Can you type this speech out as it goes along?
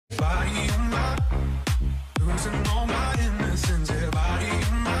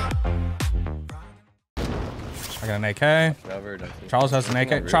I got an AK. Charles has an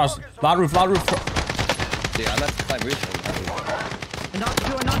AK. Charles, loud roof, loud roof. Dude, I'm about to climb roof. Not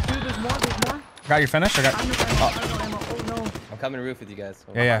two, there's more. Got your finish? I got. Oh no. I'm coming to roof with you guys.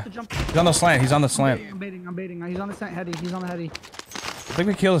 Yeah. He's on the slant. He's on the slant. I'm baiting. He's on the slant heady. He's on the heady. I think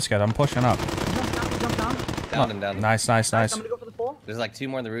we kill this guy. I'm pushing up. Jump down. Down him. Nice. I'm gonna go for the full. There's like 2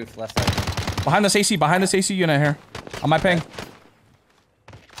 more on the roof left side. Behind this AC unit here. On my ping.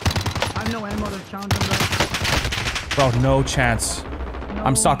 I have no ammo to challenge him, Bro, no chance. No,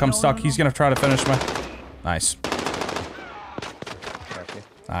 I'm stuck. no. He's gonna try to finish me. Nice. Okay.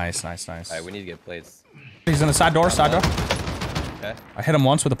 Nice. Alright, we need to get plates. He's in the side door. Okay. I hit him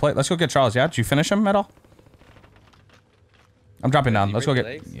once with a plate. Let's go get Charles. Yeah, did you finish him at all? I'm dropping down. Let's go get.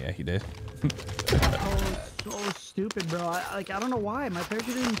 Legs? Yeah, he did. So stupid, bro. I don't know why. My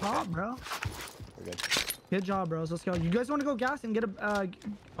parachute didn't pop, bro. We're good. Good job, bros. Let's go. You guys want to go gas and get a?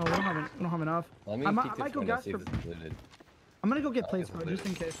 Oh, we don't have enough. Let me I peek might this go window, gas see for. if it's looted. I'm gonna go get plates, bro, just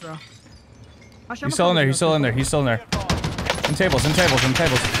in case, bro. Actually, He's still in there. He's still in there. In tables.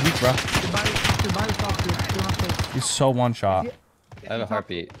 Weak, bro. He's so one shot. I have a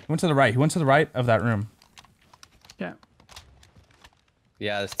heartbeat. He went to the right. He went to the right of that room. Yeah.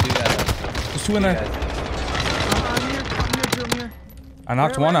 Yeah, there's 2 guys. There's 2 in there. I'm here. I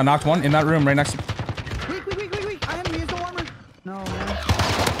knocked one in that room right next to. Weak. I have no armor. No, man.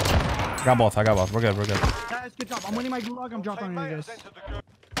 I got both. We're good. Guys, good job. I'm winning my gulag. I'm dropping on you guys.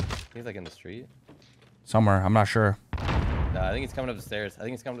 He's like in the street. Somewhere. I'm not sure. No, I think he's coming up the stairs. Yeah,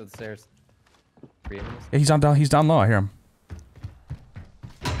 Yeah, he's down low. I hear him.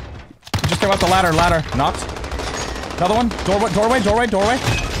 He just came up the ladder. Knocked. Another one. Doorway.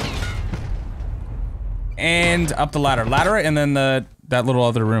 And up the ladder, and then that little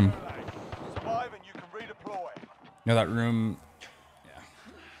other room. Yeah, that room. Yeah.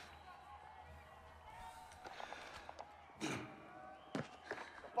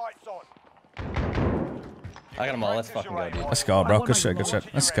 I got them all. Let's fucking go, dude. Let's go, bro. Good shit.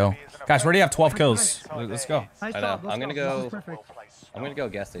 Let's go. Guys, we already have 12 kills. Let's go. Nice I know. job. I'm gonna go. Perfect. I'm gonna go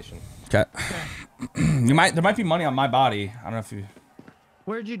gas station. Okay. There might be money on my body. I don't know if you.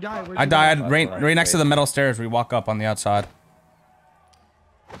 Where'd you die? I died right next to the metal stairs. We walk up on the outside.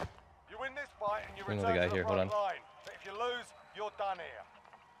 You win this fight and you Another return guy to the here, hold front on. line. But if you lose, you're done here.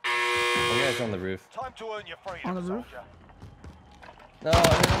 One guy's on the roof. Time to earn your freedom, On the roof? soldier. No.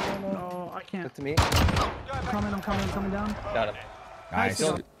 No, I can't. Look to me. I'm coming down. Got him. Nice.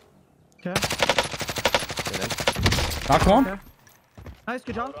 Okay. Get in. Knocked one. Okay. Nice,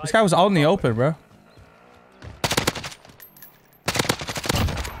 good job. This guy was out in the open, bro.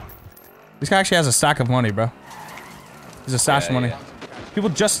 This guy actually has a stack of money, bro. He's a stash of money. Yeah. People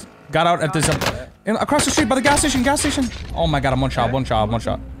just got out at this across the street by the gas station. Oh my god, I'm one shot.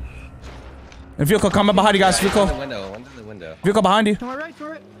 And vehicle coming behind you guys. One's in the window. Vehicle behind you. To my right.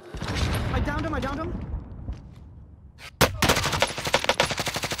 I downed him.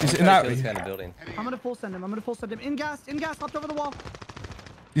 He's in that. This guy in the building. I'm gonna full send him. In gas, hopped over the wall.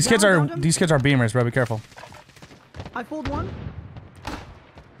 These kids are beamers, bro. Be careful. I pulled one.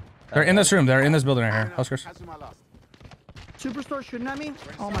 They're in this room. They're in this building right here. HusKers. Superstore shooting at me.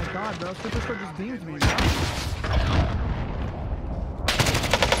 Oh my god, bro. Superstore just beamed me.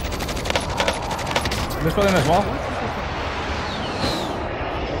 This building as well.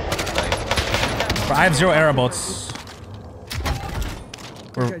 Bro, I have 0 arrow bolts.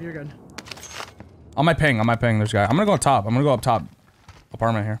 You're good. On my ping. There's a guy. I'm gonna go up top.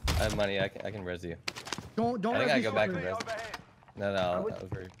 Apartment here. I have money. I can res you. Don't I think res I me go back and shortly. res. No, that was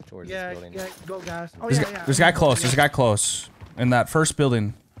very towards this building. Yeah, go guys. Oh, There's a guy close. There's a guy close in that first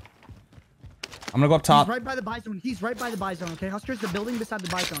building. I'm gonna go up top. He's right by the buy zone. Okay, HusKers, the building beside the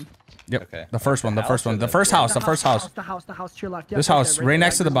buy zone. Yep. Okay. The first one. The first house or house. the- The first house. The house to your left. Yep, This house, right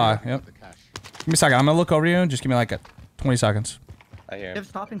next to the buy. Yep. Give me a second. I'm gonna look over you. Just give me like 20 seconds. I hear You him. have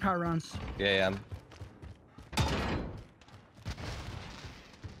stopping power rounds. Yeah.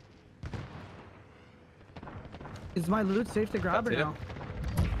 Is my loot safe to grab or That's it. no?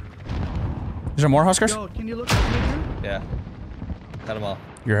 Is there more HusKers? Yo, can you look at me? Yeah. Cut them all.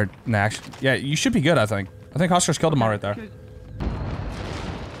 You're in action. Yeah, you should be good, I think. I think HusKers killed him all right there.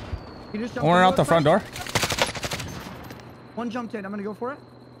 One out the front door. One jumped in. I'm gonna go for it.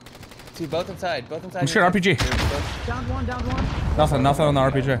 Two, both inside. I'm sure RPG. Down one. Nothing on the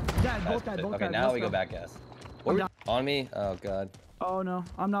RPG. Dead, both died. Okay, now we go back, guys. On me? Oh, God. Oh, no.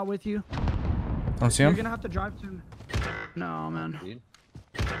 I'm not with you. I don't see You're him. gonna have to drive to him. No, man. Dude.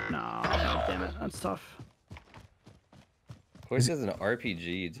 No, damn it. That's tough. course, he has an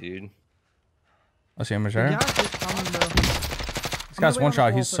RPG, dude. I see him right The there. gas is coming, bro. This guy's one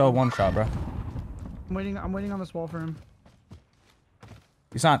shot. He's so one shot, bro. I'm waiting on this wall for him.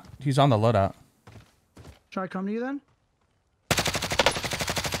 He's not. He's on the loadout. Should I come to you then?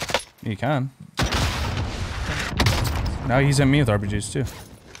 You can. Now he's in me with RPGs too.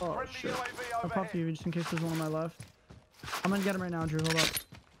 Oh Friendly shit. UAV I'll pop you just in case there's one on my left. I'm gonna get him right now, Drew. Hold up.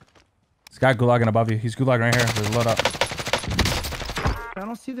 This guy gulagging above you. He's gulagging right here. There's a loadout. I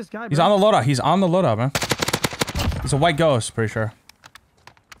don't see this guy, bro. He's on the loadout. He's on the loadout, man. He's a white ghost, pretty sure.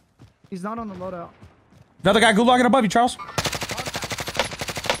 He's not on the loadout. Another guy gulagging above you, Charles.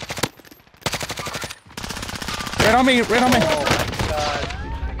 Right on me. Right on me.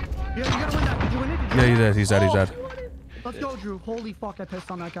 Yeah, you gotta win that. Did you win it? Did you Yeah, win he's it? dead. He's dead. He's dead. Let's go, Drew. Holy fuck, I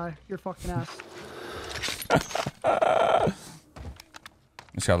pissed on that guy. You're fucking ass.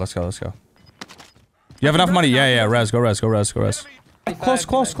 Let's go. Let's go. Let's go. You have enough money? Yeah, yeah. Res. Go res. Go res. Go res. Close.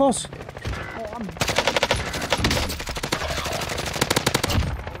 Close. Close. Oh, I'm...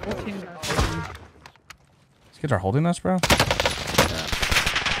 These kids are holding us, bro.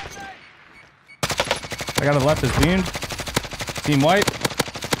 I got to the left is beamed. Team white.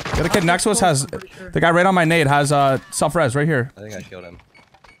 The other kid next to us has... The guy right on my nade has self-res right here. I think I killed him.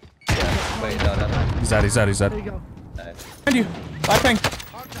 Yeah. Wait, no, no. He's dead. He's dead. He's dead. There you go. Nice. Behind you. Live ping.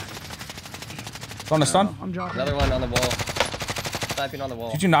 On the stun. I'm dropping. Another one on the wall. Sniping on the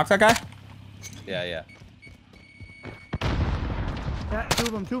wall. Did you knock that guy? Yeah, yeah. Yeah,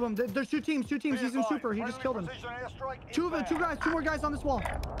 two of them. There's two teams. He's in super. He just killed him. Two more guys on this wall.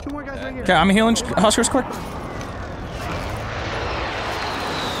 Two more guys right here. Okay, I'm healing HusKers quick.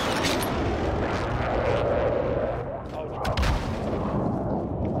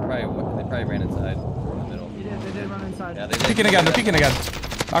 They probably ran inside. In the middle. They did run inside. Yeah, they did. Peeking again. They're peeking again.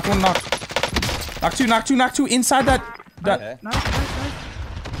 Knock one. Knock two. Inside that. Okay. Nice.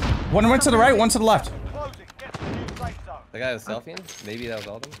 One went to the right. One to the left. The guy was selfieing? Maybe that was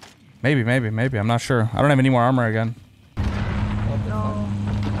all of them? Maybe. I'm not sure. I don't have any more armor again. What the No.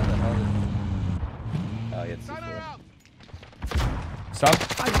 fuck? How the hell did... Oh, he had C4. Stop.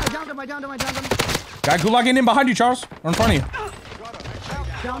 I downed him. Guy gulagging in behind you, Charles. Or in front of you.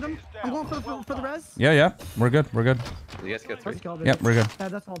 Downed him. I'm going for the res. Yeah. We're good. Did you guys get 3? Let's go, baby. Yep, we're good. Yeah,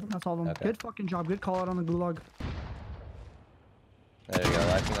 that's all of them. Okay. Good fucking job. Good call out on the gulag. There you go.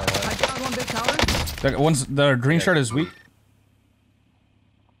 Lacking on I one. downed one big tower. The green shirt is weak.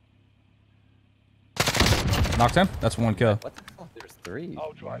 Knocked him. That's one kill. What the fuck? There's 3.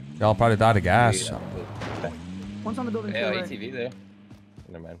 Y'all probably died of gas. One's on the building. Yeah, to the right. ATV there.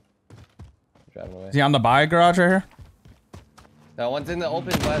 Never mind. Driving away. Is he on the buy garage right here? No, one's in the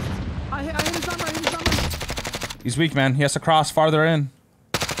open west. I hit his armor. He's weak, man. He has to cross farther in.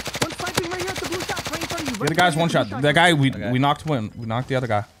 One's sniping right here at the blue shot. Right in front of you. The other guy's one shot. That guy, we Okay. knocked one. We knocked the other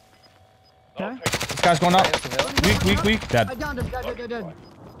guy. Okay. This guy's going up. Weak. I Dead. downed him. Dead.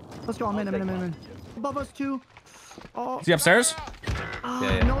 Let's go. I'm in. Above us too. Oh. Is he upstairs?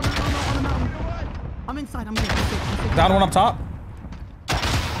 Yeah. No, on the mountain. I'm inside. I'm safe. Down one up top.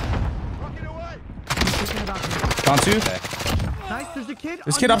 I'm thinking about you. Down two. Okay. Nice. There's a kid.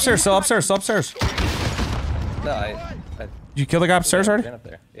 This kid upstairs. Still upstairs. No, I Did you kill the guy upstairs already? ran up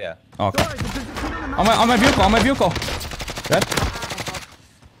there. Yeah. Oh, okay. There's a kid on the On my vehicle. Dead.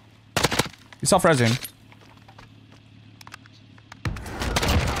 He's self-resing.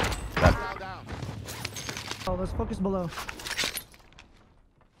 Dead. Oh, let's focus below. These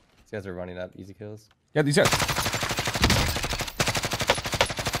guys are running up. Easy kills. Yeah, these guys.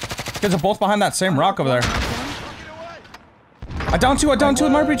 Kids are both behind that same rock over there. I downed two with my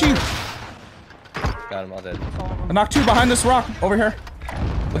RPG. Got him all dead. I knocked two behind this rock over here.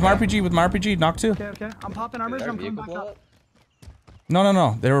 With my RPG, knocked two. Okay. I'm popping armors. Did our I'm coming vehicle back blow up. up?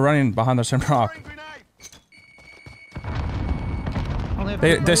 No. They were running behind the same rock.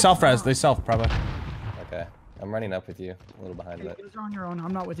 They self-res. They self, probably. Okay. I'm running up with you. A little behind, You but... guys are on your own.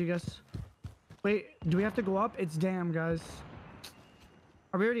 I'm not with you guys. Wait, do we have to go up? It's damn, guys.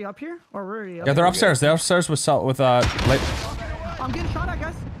 Are we already up here? Or we're already up? Yeah, they're upstairs. They're upstairs with I'm getting shot at,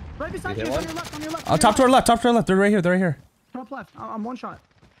 guys. Right beside You you. hit On one? your left. top to our left. They're right here. Top left. I'm one shot.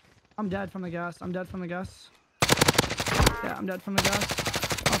 I'm dead from the gas. Yeah, I'm dead from the gas.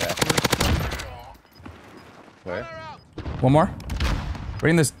 Okay. Where? One more. Right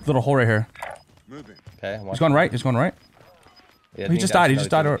in this little hole right here. Okay. I'm He's going right. Yeah, He just died. He just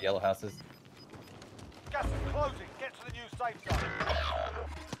died. over yellow houses. Gas is closing. Get to the new safe zone.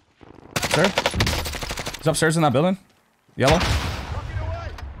 Sir? He's upstairs in that building. Yellow.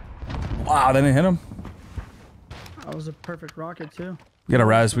 Wow, they didn't hit him. That was a perfect rocket too. We gotta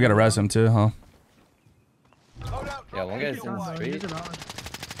res him too, huh? Yeah, one guy's in the street. He's around.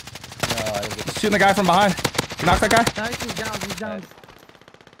 No, I didn't get Shooting the guy from behind. You knocked that guy? Nice, he's down, he's down. Nice.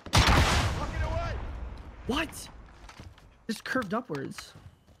 What? Just curved upwards.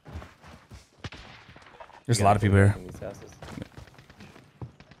 There's a lot of people here. in these houses.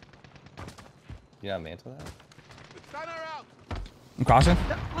 You not mantle that? I'm crossing.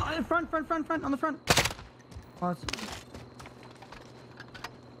 Oh, in front, on the front. Oh,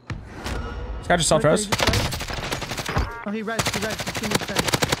 This guy just self-res. Oh, he res. He's seen his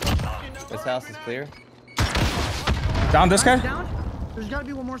face. This house is clear. Down this guy? Down? There's gotta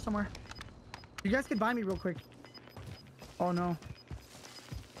be one more somewhere. You guys could buy me real quick. Oh no.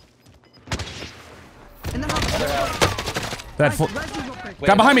 In the house. Other house. That full. Res me real quick.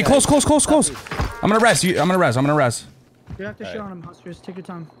 Guy behind me. Close. I'm gonna res. I'm gonna res. You have to All shoot right. on him, HusKers. Take your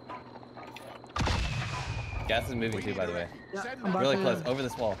time. Gas is moving too, by the way. Yeah, I'm about Really to- close. Over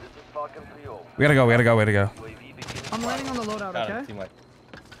this wall. We gotta go. I'm landing on the loadout, Got him. okay? Team white.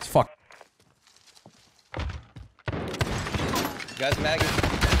 It's fuck. You guys, Maggie.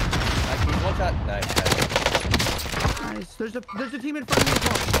 Maggie, one shot. Nice. Nice. There's a team in front of me as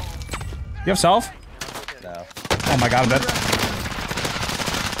well. You have self? No. Oh my god, I'm dead.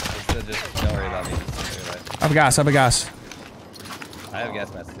 Just don't worry about me. Just stay away. I have gas. I have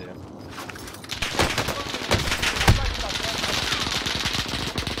gas masks too.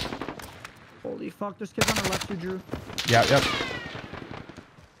 Holy fuck, there's kids on the left too, Drew. Yep.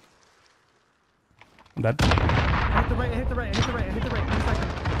 I'm dead. I hit the right.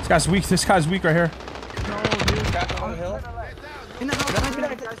 One second. This guy's weak right here. No, dude. Cracked on the hill. In the house, sniping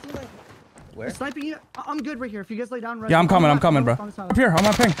at you guys. Where? Sniping you. I'm good right here. If you guys lay down, Yeah, I'm coming, bro. Up here, I'm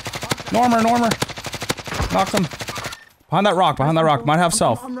on ping. Normer. Knocked him. Behind that rock. Might have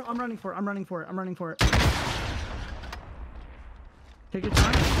self. I'm running for it. Take your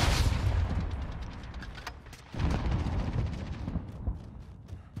time.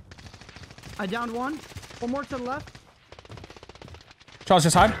 I downed one. One more to the left. Charles,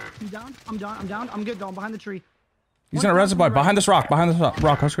 just hide. I'm down. I'm good though. I'm behind the tree. He's in a reservoir. Behind this rock,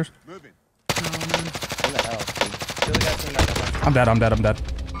 HusKers. Oh, man. In the house, dude. Kill the guy from that house. I'm dead.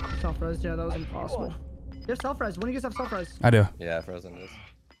 Self-res, yeah, that was impossible. You have self-res. When do you guys have self-res? I do. Yeah, Frozone is.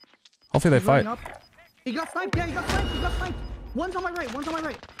 Hopefully they He's running fight. up. He got sniped. Yeah, he got sniped. One's on my right.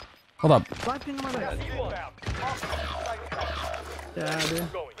 Hold up. Live ping on my right. Yeah, dude.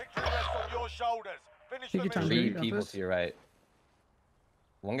 Victory rests on your shoulders. Finish Take the your time, mission. dude. Three got people this. to your right.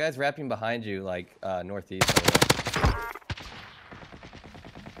 One guy's wrapping behind you, like northeast.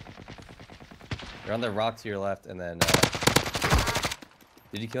 You're on the rock to your left, and then.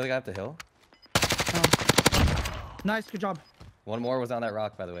 Did you kill the guy up the hill? Nice, good job. One more was on that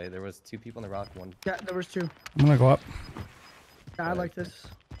rock, by the way. There was 2 people on the rock. One. Yeah, there was 2. I'm gonna go up. Yeah, I like this.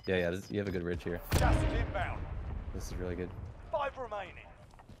 Yeah. You have a good ridge here. Gas is inbound. This is really good. 5 remaining.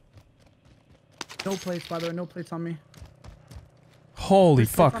 No plates, by the way. No plates on me. Holy There's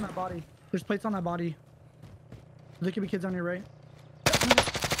plates fuck. on that body. There's plates on that body. There could be kids on your right.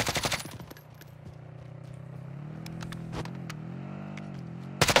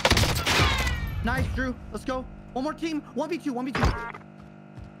 Nice, Drew. Let's go. One more team. 1v2. I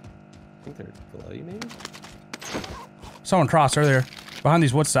think they're below you, maybe? Someone crossed earlier. Behind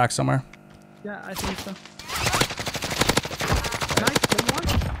these wood stacks somewhere. Yeah, I think so. Nice. One more.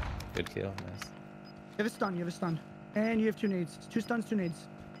 Good kill. Nice. You have a stun. And you have 2 nades. 2 stuns, 2 nades.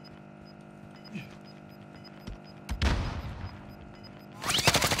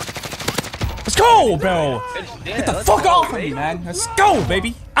 Let's go, bro. Get The fuck off of me, man. Let's go,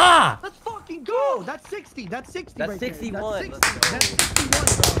 baby. Ah! Let's fucking go. That's 60. That's 60 That's right 61. there. That's 60.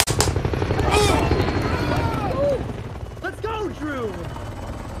 That's 61, bro. Let's go, Drew.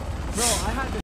 Bro, I had to